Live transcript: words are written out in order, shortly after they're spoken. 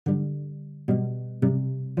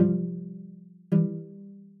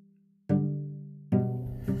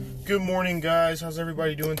Good morning, guys. How's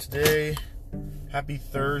everybody doing today? Happy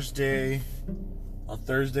Thursday. A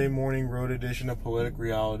Thursday morning road edition of Poetic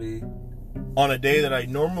Reality. On a day that I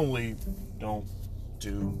normally don't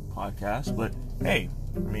do podcasts, but hey,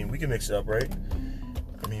 we can mix it up, right?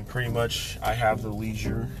 Pretty much I have the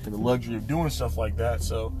leisure and the luxury of doing stuff like that,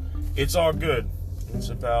 so it's all good. It's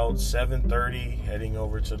about 7:30, heading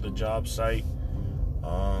over to the job site.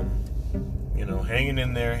 Hanging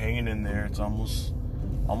in there. It's almost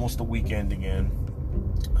the weekend again.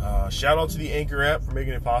 Shout out to the Anchor app for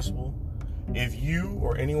making it possible. If you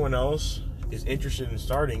or anyone else is interested in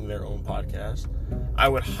starting their own podcast, I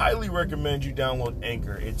would highly recommend you download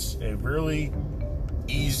Anchor. It's a really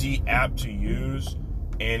easy app to use,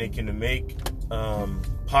 and it can make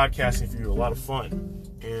podcasting for you a lot of fun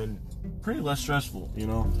and pretty less stressful,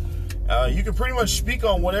 You can pretty much speak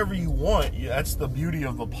on whatever you want. That's the beauty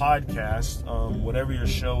of a podcast. Whatever your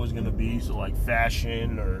show is going to be, so like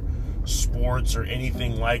fashion or sports or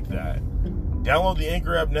anything like that. Download the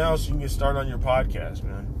Anchor app now so you can get started on your podcast,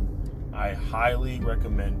 man. I highly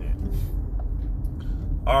recommend it.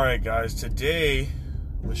 All right, guys. Today,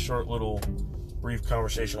 a short little brief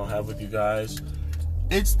conversation I'll have with you guys.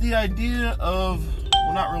 It's the idea of,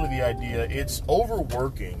 well, not really the idea. It's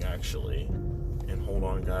overworking, actually. Hold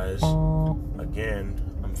on, guys. Again,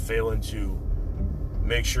 I'm failing to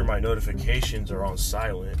make sure my notifications are on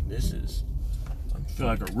silent. I feel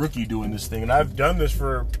like a rookie doing this thing, and I've done this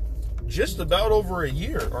for just about over a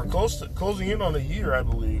year, or closing in on a year, I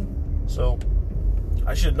believe. So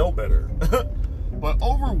I should know better. But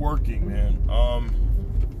overworking, man.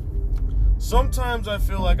 Sometimes I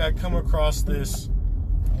feel like I come across this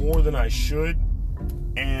more than I should,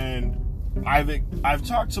 and I've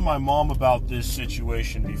talked to my mom about this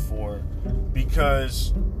situation before,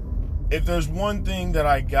 because if there's one thing that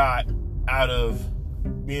I got out of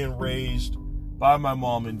being raised by my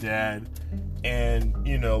mom and dad, and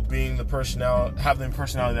being having the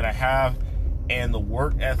personality that I have, and the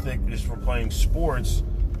work ethic just from playing sports,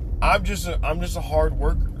 I'm just a hard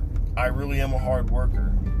worker. I really am a hard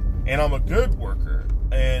worker, and I'm a good worker,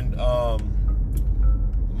 and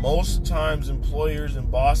most times employers and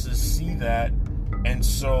bosses see that, and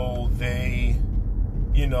so they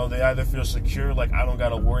either feel secure, like I don't got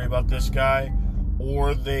to worry about this guy,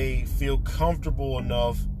 or they feel comfortable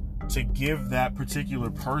enough to give that particular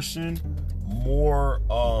person more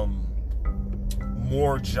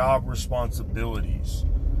job responsibilities.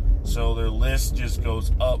 So their list just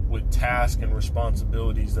goes up with tasks and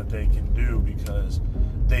responsibilities that they can do because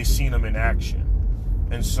they've seen them in action.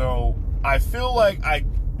 And so I feel like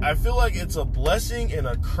it's a blessing and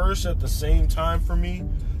a curse at the same time for me,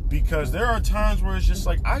 because there are times where it's just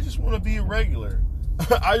like, I just want to be a regular.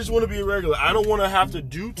 I just want to be a regular. I don't want to have to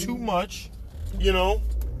do too much,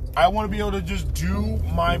 I want to be able to just do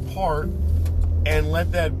my part and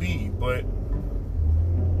let that be. But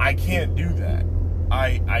I can't do that.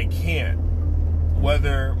 I can't.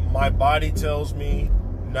 Whether my body tells me,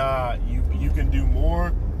 nah, you can do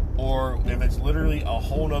more, or if it's literally a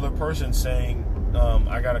whole nother person saying,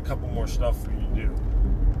 I got a couple more stuff for you to do.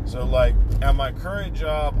 So, like, at my current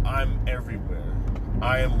job, I'm everywhere.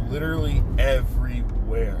 I am literally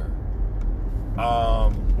everywhere.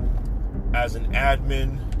 As an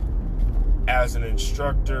admin, as an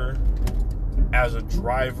instructor, as a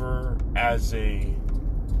driver, as a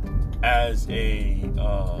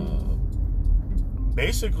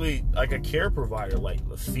basically like a care provider, like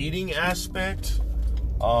the feeding aspect,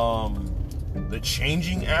 the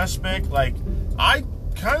changing aspect, like I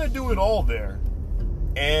kind of do it all there.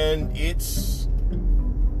 And it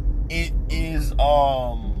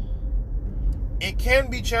can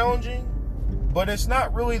be challenging, but it's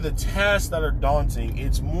not really the tasks that are daunting.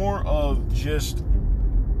 It's more of just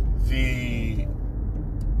the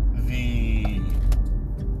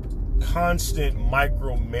constant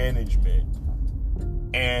micromanagement.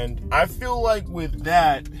 And I feel like with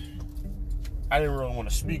that, I didn't really want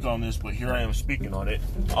to speak on this, but here I am speaking on it.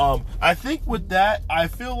 I think with that, I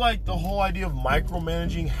feel like the whole idea of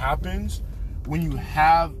micromanaging happens when you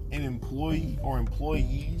have an employee or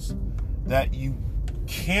employees that you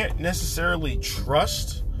can't necessarily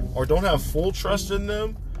trust or don't have full trust in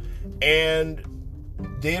them, and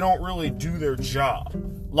they don't really do their job.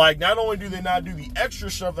 Like, not only do they not do the extra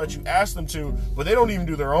stuff that you ask them to, but they don't even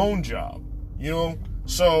do their own job,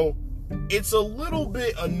 So it's a little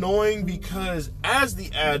bit annoying, because as the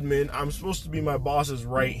admin, I'm supposed to be my boss's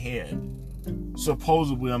right hand.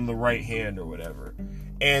 Supposedly I'm the right hand or whatever.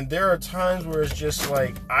 And there are times where it's just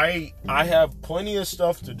like, I have plenty of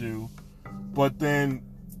stuff to do, but then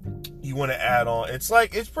you want to add on. It's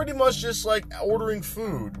pretty much just like ordering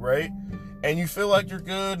food, right? and you feel like you're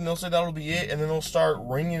good, and they'll say that'll be it, and then they'll start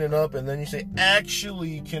ringing it up, and then you say,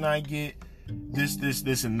 actually, can I get this,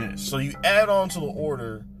 and this? So you add on to the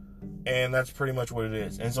order, and that's pretty much what it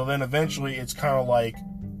is. And so then eventually it's kind of like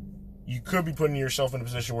you could be putting yourself in a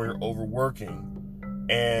position where you're overworking,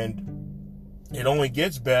 and it only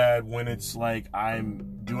gets bad when it's like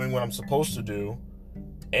I'm doing what I'm supposed to do,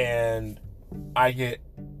 and I get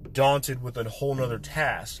daunted with a whole nother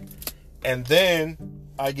task, and then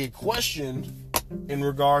I get questioned in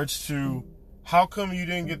regards to how come you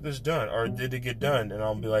didn't get this done, or did it get done? And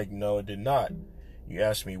I'll be like, no, it did not. You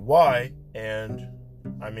ask me why, and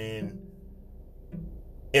I mean,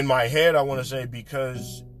 in my head I want to say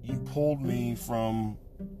because you pulled me from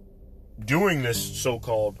doing this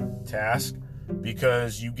so-called task,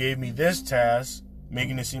 because you gave me this task,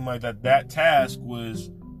 making it seem like that task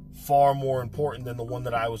was far more important than the one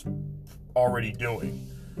that I was already doing.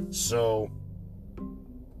 So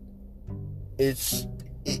it's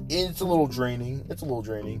a little draining.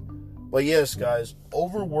 But yes, guys,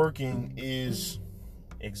 overworking is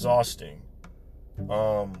exhausting.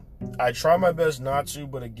 I try my best not to,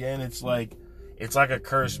 but again, it's like a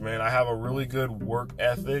curse, man. I have a really good work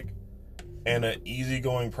ethic and an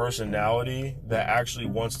easygoing personality that actually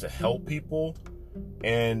wants to help people,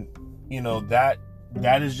 and that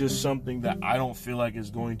is just something that I don't feel like is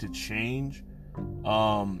going to change.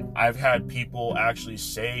 I've had people actually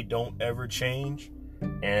say don't ever change,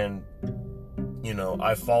 and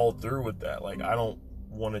I followed through with that. Like, I don't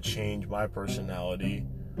want to change my personality,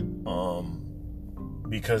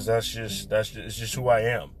 because it's just who I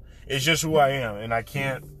am. It's just who I am, and I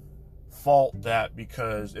can't fault that,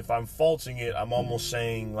 because if I'm faulting it, I'm almost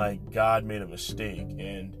saying like God made a mistake,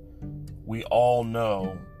 and we all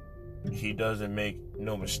know He doesn't make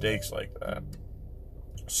no mistakes like that.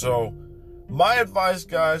 So my advice,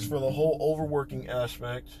 guys, for the whole overworking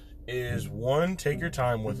aspect is, one, take your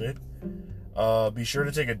time with it. Be sure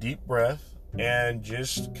to take a deep breath and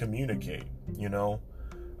just communicate.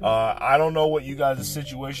 I don't know what you guys'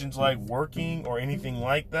 situation's like working or anything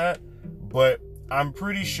like that, but I'm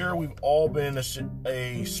pretty sure we've all been in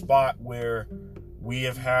a spot where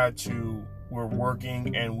we're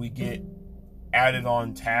working and we get added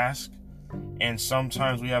on task, and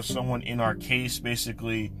sometimes we have someone in our case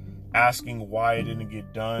basically asking why it didn't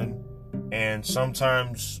get done, and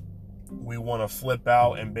sometimes we want to flip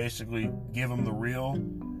out and basically give them the real,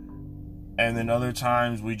 and then other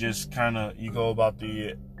times we just kind of go about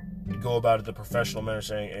it the professional manner,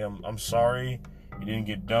 saying, hey, I'm sorry it didn't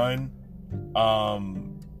get done,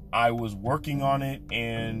 I was working on it,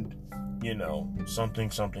 and something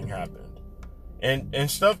happened, and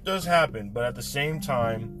stuff does happen. But at the same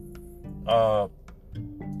time,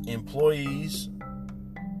 employees,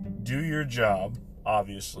 do your job,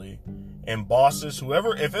 obviously, and bosses,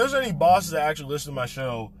 if there's any bosses that actually listen to my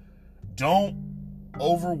show, don't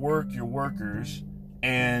overwork your workers,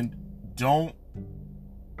 and don't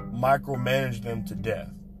micromanage them to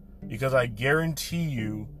death, because I guarantee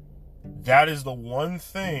you that is the one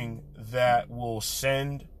thing that will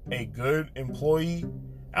send a good employee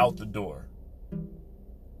out the door.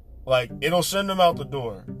 Like, it'll send them out the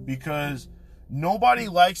door, because nobody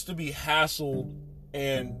likes to be hassled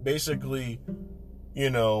and basically,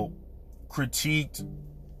 critiqued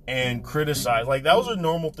and criticized. Like, those are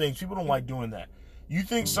normal things. People don't like doing that. You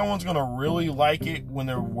think someone's going to really like it when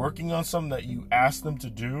they're working on something that you ask them to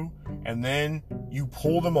do, and then you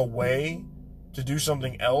pull them away to do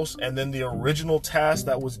something else, and then the original task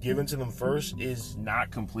that was given to them first is not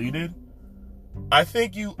completed? I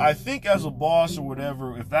think as a boss or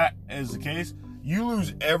whatever, if that is the case, you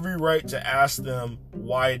lose every right to ask them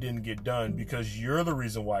why it didn't get done, because you're the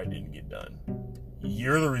reason why it didn't get done.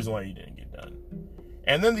 You're the reason why you didn't get done.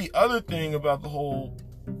 And then the other thing about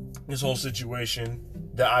this whole situation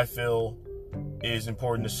that I feel is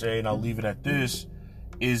important to say, and I'll leave it at this,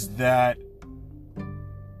 is that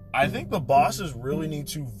I think the bosses really need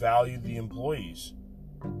to value the employees.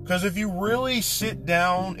 Because if you really sit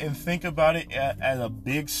down and think about it at a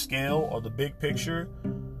big scale, or the big picture,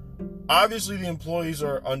 obviously the employees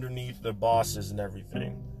are underneath the bosses and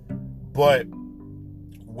everything. But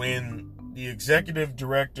when the executive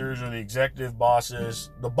directors or the executive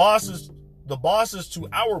bosses, the bosses to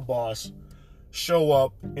our boss, show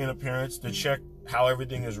up in appearance to check how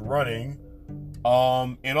everything is running,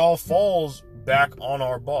 it all falls back on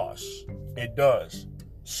our boss. It does.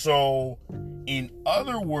 So, in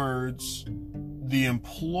other words, the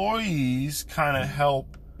employees kind of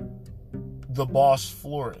help the boss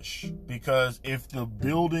flourish, because if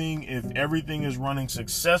everything is running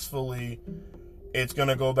successfully, it's going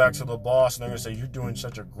to go back to the boss, and they're going to say, you're doing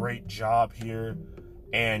such a great job here,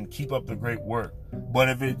 and keep up the great work. But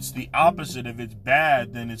if it's the opposite, if it's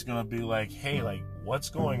bad, then it's gonna be like, hey, like, what's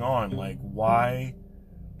going on? Like, why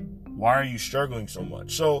are you struggling so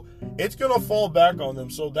much? So it's gonna fall back on them.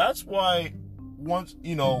 So that's why once,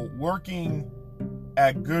 working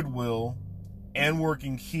at Goodwill and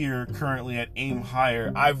working here currently at Aim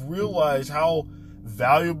Higher, I've realized how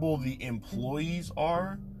valuable the employees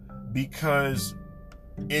are, because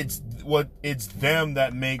it's them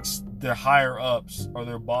that makes their higher ups or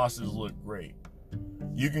their bosses look great.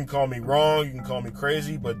 You can call me wrong, you can call me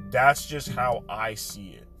crazy, but that's just how I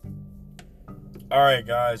see it. All right,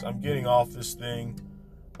 guys, I'm getting off this thing.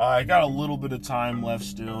 I got a little bit of time left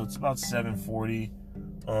still. It's about 7:40.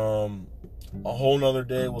 A whole nother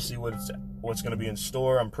day. We'll see what's going to be in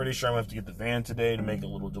store. I'm pretty sure I'm going to have to get the van today to make a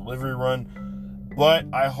little delivery run. But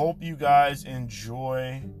I hope you guys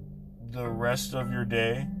enjoy the rest of your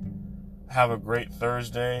day. Have a great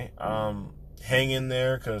Thursday. Hang in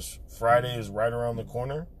there, because Friday is right around the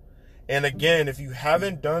corner. And again, if you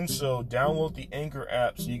haven't done so, download the Anchor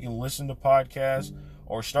app so you can listen to podcasts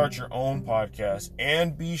or start your own podcast.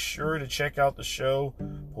 And be sure to check out the show,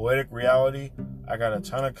 Poetic Reality. I got a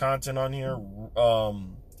ton of content on here,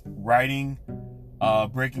 writing,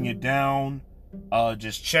 breaking it down,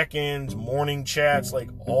 just check-ins, morning chats, like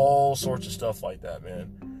all sorts of stuff like that,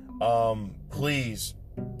 man. Please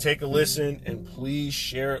take a listen, and please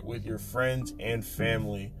share it with your friends and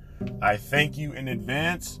family. I thank you in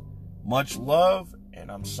advance. Much love,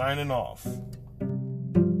 and I'm signing off.